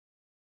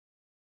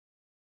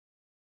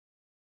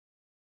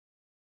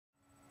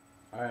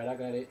Alright, I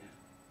got it.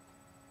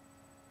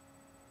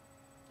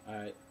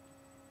 Alright.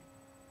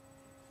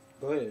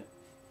 Go ahead.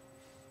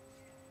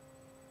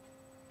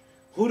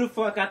 Who the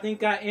fuck I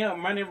think I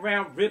am? Running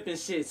around ripping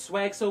shit.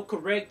 Swag so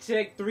correct.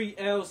 Check 3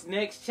 L's.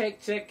 Next check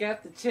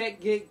after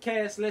check. Get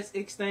cash. Let's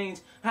exchange.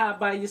 High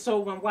by your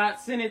soul when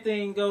watts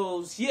anything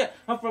goes. Yeah,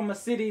 I'm from a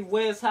city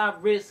where it's high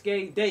risk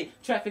a day.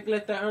 Traffic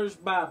let the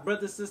urge by.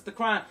 Brother, sister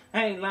crime.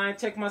 I ain't lying.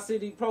 Check my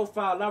city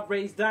profile. I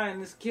raised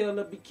dying. This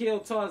killer be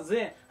killed.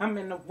 Tarzan. I'm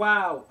in the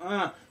wild.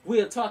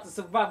 We're taught to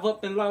survive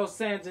up in Los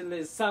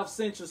Angeles. South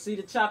Central. See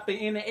the chopper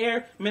in the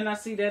air? Man, I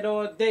see that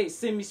all day.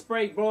 Send me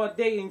spray broad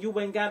day and you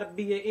ain't gotta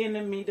be an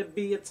enemy to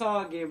be a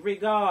target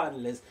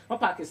regardless. My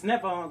pockets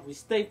never hungry,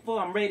 stay full,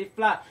 I'm ready to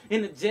fly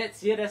in the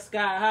jets, yeah, that's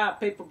sky high,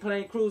 paper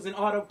plane cruising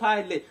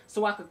autopilot,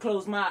 so I could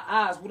close my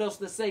eyes. What else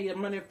to say?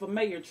 I'm running for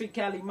mayor, treat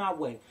Cali my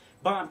way.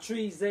 Bomb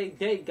trees a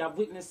day, got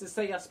witnesses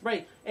say I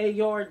spray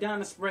AR down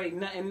the spray,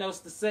 nothing else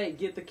to say,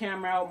 get the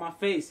camera out my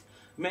face.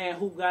 Man,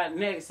 who got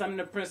next? I'm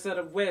the Prince of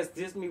the West,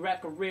 this me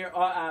rap career,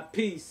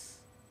 R.I.P.'s.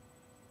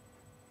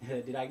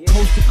 Did I get it?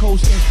 Coast to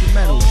coast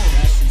instrumental.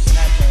 That's some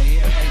snap right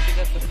here. Hey, big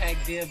up the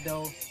Pac Div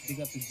though.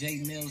 Big up the J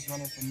Mills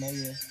running for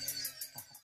mayor.